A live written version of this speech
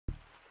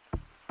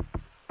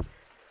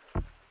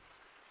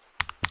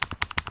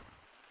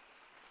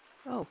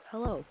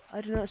hello,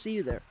 I did not see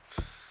you there.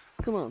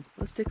 Come on,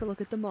 let's take a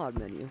look at the mod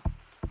menu.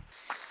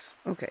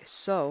 Okay,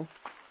 so,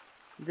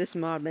 this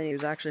mod menu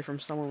is actually from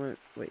someone,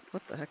 wait,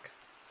 what the heck?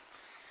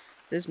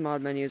 This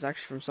mod menu is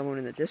actually from someone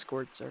in the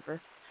Discord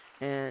server,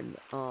 and,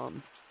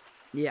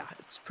 yeah,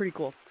 it's pretty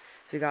cool.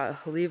 So you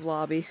got leave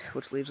lobby,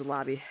 which leaves a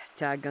lobby,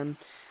 tag gun,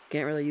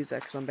 can't really use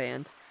that because I'm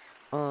banned.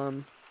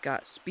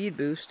 Got speed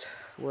boost,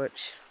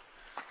 which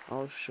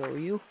I'll show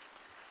you.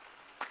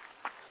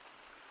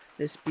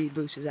 This speed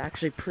boost is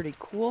actually pretty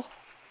cool.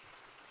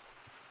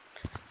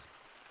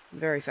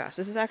 Very fast.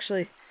 This is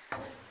actually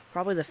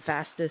probably the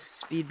fastest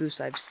speed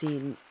boost I've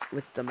seen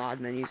with the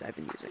mod menus I've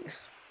been using.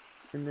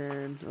 And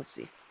then, let's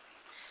see.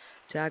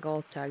 Tag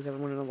all, tags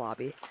everyone in the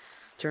lobby.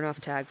 Turn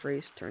off tag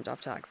freeze, turns off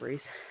tag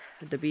freeze.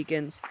 The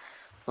beacons,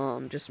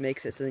 just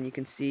makes it so then you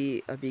can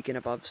see a beacon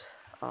above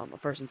a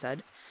person's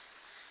head.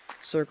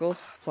 Circle,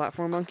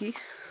 platform monkey.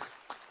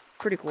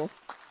 Pretty cool.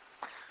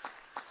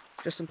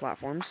 Just some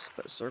platforms,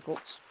 but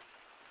circles.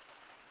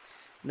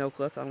 No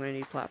clip, I'm going to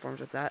need platforms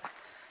with that.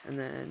 And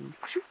then,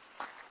 shoot.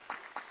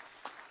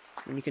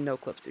 And you can no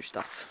clip through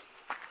stuff.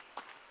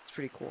 It's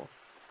pretty cool.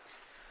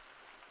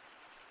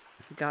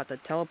 Got the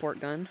teleport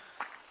gun.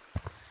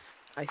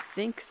 I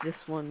think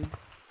this one's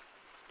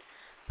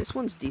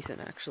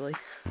decent actually.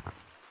 Yeah,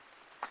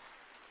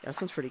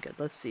 this one's pretty good.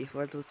 Let's see.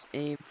 Let's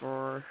aim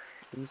for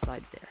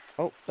inside there.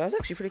 Oh, that was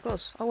actually pretty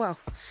close. Oh wow.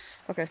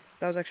 Okay,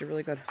 that was actually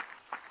really good.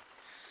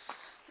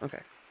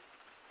 Okay.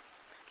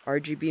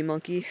 RGB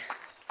monkey.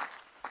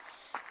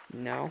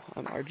 No,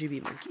 I'm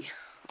RGB monkey.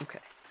 Okay.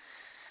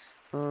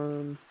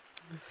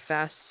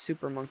 Fast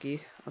super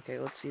monkey. Okay,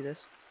 let's see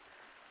this.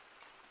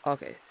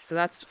 Okay, so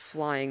that's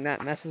flying.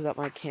 That messes up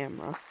my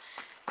camera.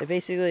 It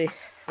basically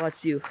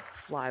lets you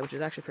fly, which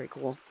is actually pretty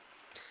cool.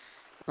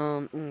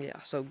 Yeah,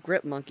 so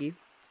grip monkey.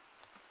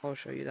 I'll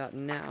show you that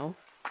now.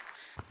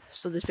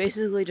 So this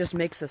basically just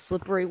makes a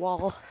slippery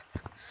wall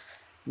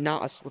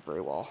not a slippery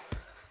wall,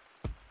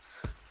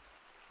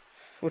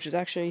 which is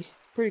actually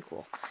pretty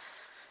cool.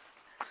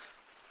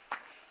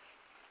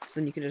 So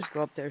then you can just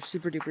go up there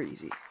super duper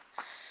easy.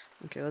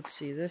 Okay, let's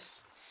see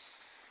this.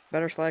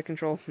 Better slide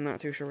control. I'm not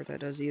too sure what that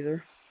does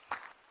either.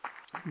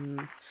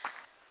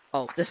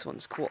 Oh, this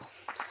one's cool.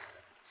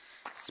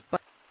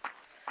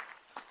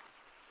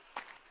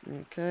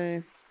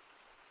 Okay.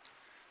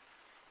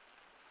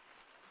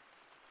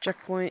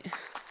 Checkpoint.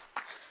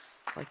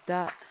 Like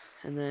that.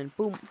 And then,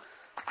 boom.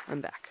 I'm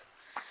back.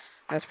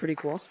 That's pretty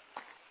cool.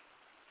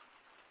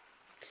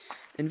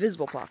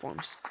 Invisible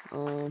platforms.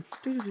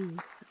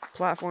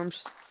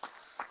 Platforms,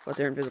 but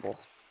they're invisible.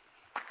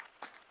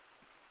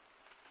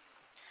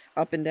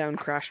 Up and down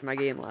crashed my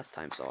game last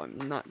time, so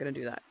I'm not gonna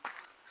do that.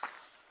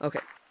 Okay.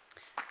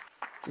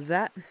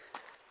 That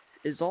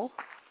is all.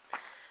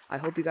 I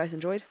hope you guys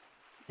enjoyed.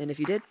 And if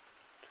you did,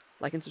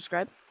 like and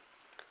subscribe.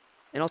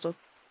 And also,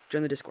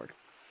 join the Discord.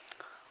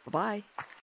 Bye-bye.